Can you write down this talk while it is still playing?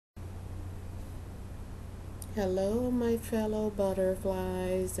Hello, my fellow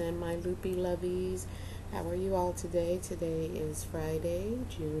butterflies and my loopy lovies. How are you all today? Today is Friday,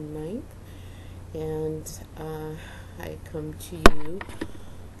 June 9th, and I come to you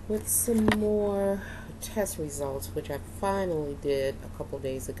with some more test results, which I finally did a couple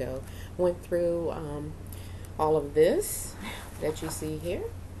days ago. Went through all of this that you see here,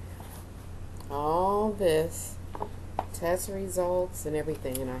 all this test results and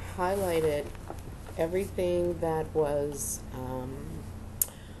everything, and I highlighted everything that was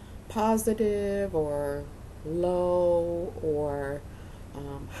positive or low or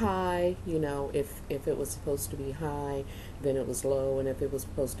high. If it was supposed to be high, then it was low, and if it was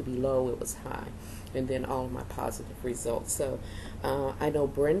supposed to be low, it was high, and then all of my positive results. So I know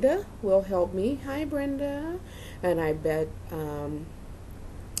Brenda will help me. Hi, Brenda. And I bet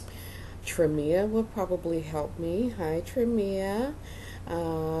Tremia will probably help me. Hi, Tremia.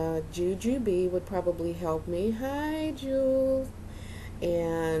 Juju B would probably help me. Hi, Jules.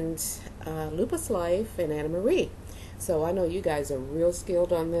 And Lupus Life and Anna Marie. So I know you guys are real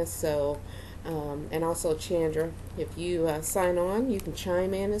skilled on this. So, and also Chandra, if you sign on, you can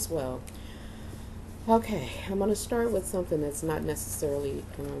chime in as well. Okay, I'm going to start with something that's not necessarily,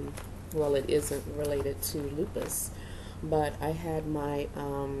 well, it isn't related to lupus. But I had my,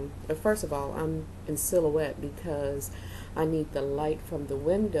 first of all, I'm in silhouette because I need the light from the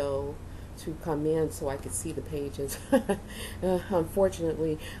window to come in so I can see the pages.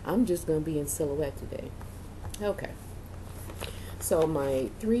 Unfortunately, I'm just going to be in silhouette today. Okay. So my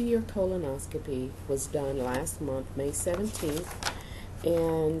 3-year colonoscopy was done last month, May 17th,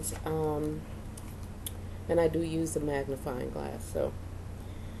 and I do use a magnifying glass. So,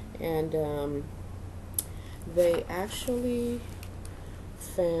 and they actually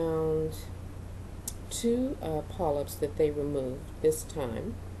found 2 polyps that they removed this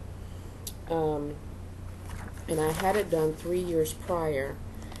time. And I had it done 3 years prior,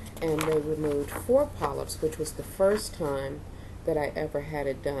 and they removed 4 polyps, which was the first time that I ever had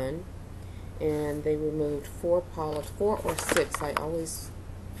it done. And they removed 4 polyps, 4 or 6, I always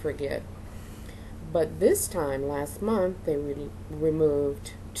forget. But this time, last month, they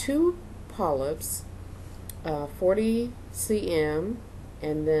removed 2 polyps, 40 cm,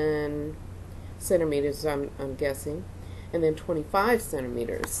 and then centimeters, I'm guessing, and then 25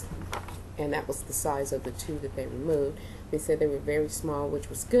 centimeters. And that was the size of the 2 that they removed. They said they were very small, which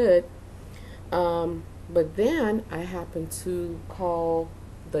was good. But then I happened to call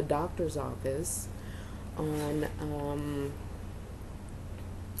the doctor's office on,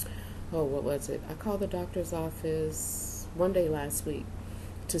 what was it? I called the doctor's office one day last week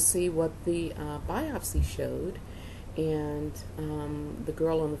to see what the biopsy showed, and the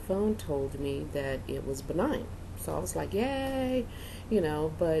girl on the phone told me that it was benign. So I was like, yay,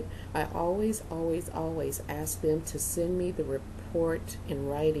 but I always ask them to send me the report in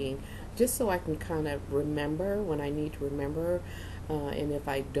writing, just so I can kind of remember when I need to remember, and if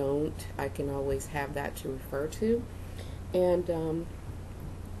I don't, I can always have that to refer to. And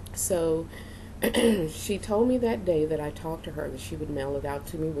so she told me that day that I talked to her that she would mail it out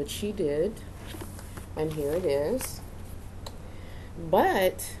to me, which she did, and here it is.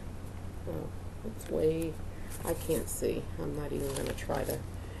 But it's way, I can't see. I'm not even going to try to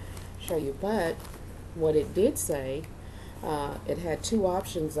show you. But what it did say, it had 2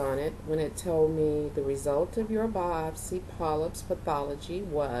 options on it when it told me the result of your biopsy polyps pathology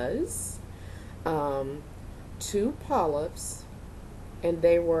was 2 polyps, and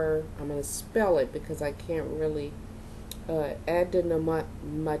they were, I'm going to spell it because I can't really,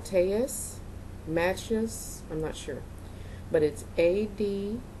 adenomatous, matches, I'm not sure, but it's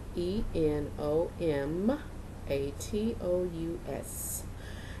ADENOMATOUS.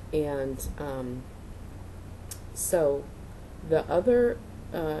 And so the other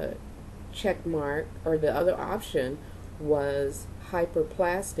check mark, or the other option, was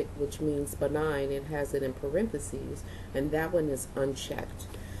hyperplastic, which means benign. It has it in parentheses, and that one is unchecked.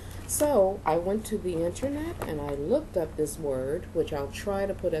 So I went to the internet and I looked up this word, which I'll try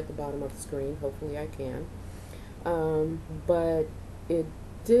to put at the bottom of the screen. Hopefully I can. But it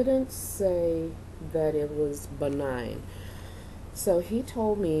didn't say that it was benign. So he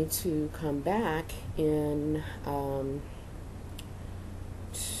told me to come back in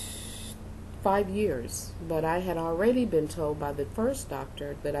 5 years, but I had already been told by the first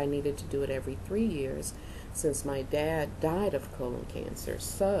doctor that I needed to do it every 3 years since my dad died of colon cancer.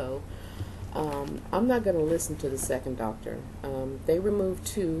 So I'm not going to listen to the second doctor. They removed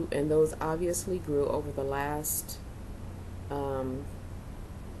 2, and those obviously grew over the last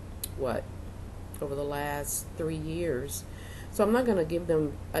over the last 3 years. So I'm not going to give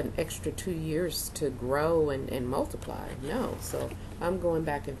them an extra 2 years to grow and multiply. No. So I'm going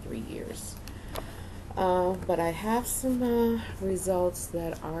back in 3 years. But I have some results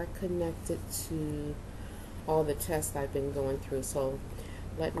that are connected to all the tests I've been going through. So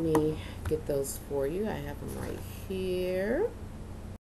let me get those for you. I have them right here.